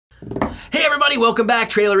Hey everybody, welcome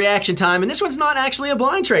back. Trailer reaction time, and this one's not actually a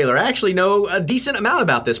blind trailer. I actually know a decent amount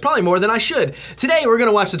about this, probably more than I should. Today we're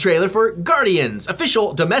gonna watch the trailer for Guardians,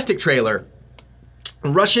 official domestic trailer.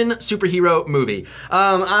 Russian superhero movie.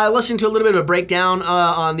 I listened to a little bit of a breakdown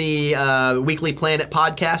on the Weekly Planet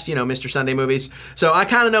podcast, you know, Mr. Sunday Movies. So I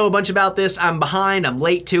kind of know a bunch about this. I'm behind, I'm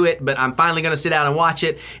late to it, but I'm finally going to sit down and watch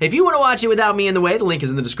it. If you want to watch it without me in the way, the link is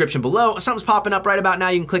in the description below. Something's popping up right about now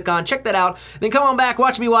you can click on, check that out, then come on back,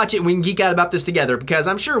 watch me watch it, and we can geek out about this together, because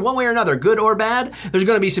I'm sure one way or another, good or bad, there's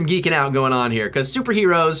going to be some geeking out going on here, because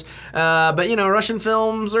superheroes, but you know, Russian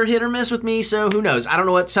films are hit or miss with me, so who knows. I don't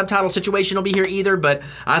know what subtitle situation will be here either, but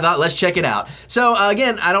I thought, let's check it out. So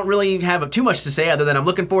again, I don't really have too much to say other than I'm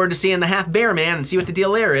looking forward to seeing the half bear man and see what the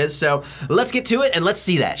deal there is. So let's get to it and let's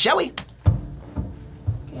see that, shall we?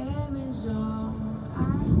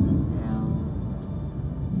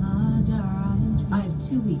 I have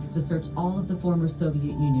 2 weeks to search all of the former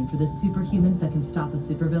Soviet Union for the superhumans that can stop a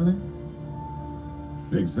supervillain.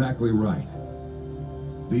 Exactly right.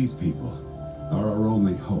 These people are our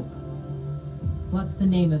only hope. What's the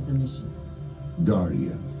name of the mission?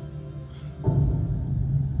 Guardians.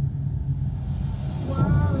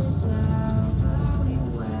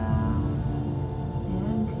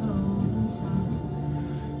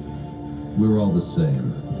 We're all the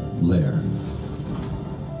same. Lair.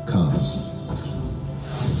 Cos.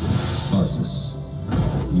 Arsus.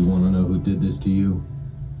 You want to know who did this to you?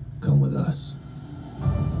 Come with us.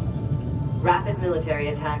 Rapid military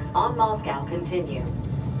attacks on Moscow continue.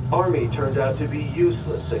 Army turned out to be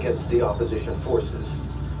useless against the opposition forces.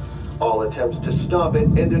 All attempts to stop it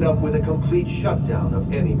ended up with a complete shutdown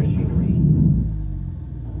of any machinery.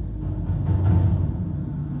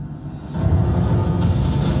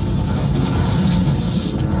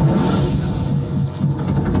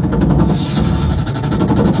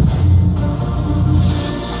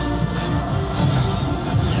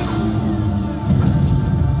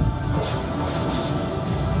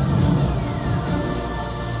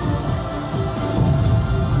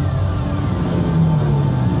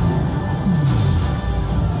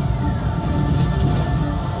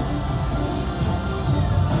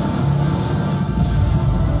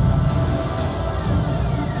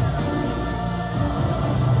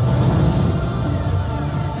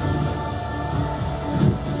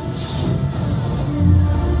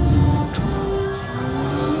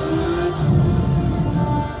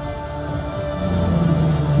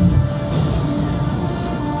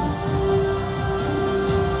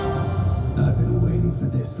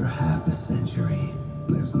 For half a century.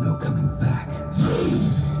 There's no coming back.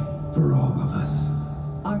 For all of us.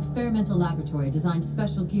 Our experimental laboratory designed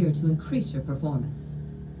special gear to increase your performance.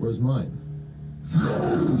 Where's mine?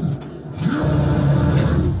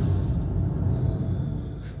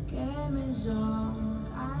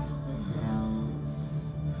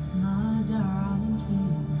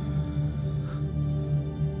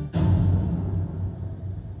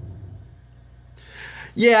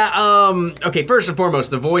 Yeah, okay, first and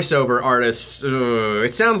foremost, the voiceover artists,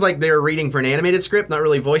 it sounds like they're reading for an animated script, not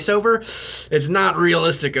really voiceover. It's not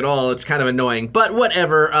realistic at all. It's kind of annoying, but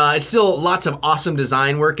whatever. It's still lots of awesome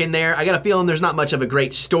design work in there. I got a feeling there's not much of a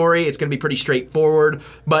great story. It's going to be pretty straightforward,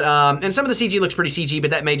 but, and some of the CG looks pretty CG,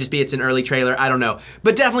 but that may just be it's an early trailer. I don't know,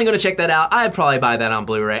 but definitely going to check that out. I'd probably buy that on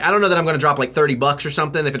Blu-ray. I don't know that I'm going to drop like 30 bucks or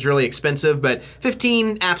something if it's really expensive, but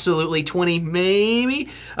 15, absolutely, 20, maybe.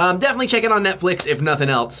 Definitely check it on Netflix if nothing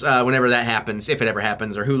else, whenever that happens, if it ever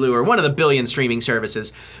happens, or Hulu, or one of the billion streaming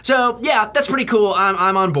services. So yeah, that's pretty cool.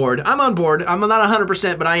 I'm on board. I'm on board. I'm not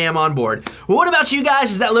 100%, but I am on board. Well, what about you guys?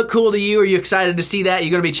 Does that look cool to you? Are you excited to see that? You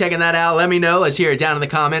gonna be checking that out? Let me know. Let's hear it down in the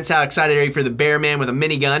comments. How excited are you for the bear man with a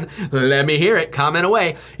minigun? Let me hear it. Comment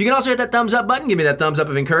away. You can also hit that thumbs up button. Give me that thumbs up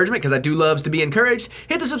of encouragement, because I do love to be encouraged.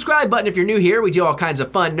 Hit the subscribe button if you're new here. We do all kinds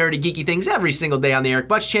of fun, nerdy, geeky things every single day on the Eric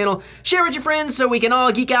Butts channel. Share with your friends so we can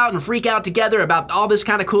all geek out and freak out together about all this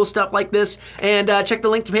kind of cool stuff like this. And check the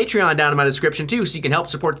link to Patreon down in my description too, so you can help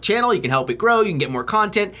support the channel, you can help it grow, you can get more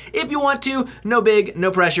content if you want to. No big, no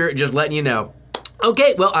pressure, just letting you know.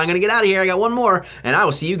 Okay, well, I'm gonna get out of here. I got one more, and I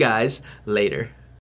will see you guys later.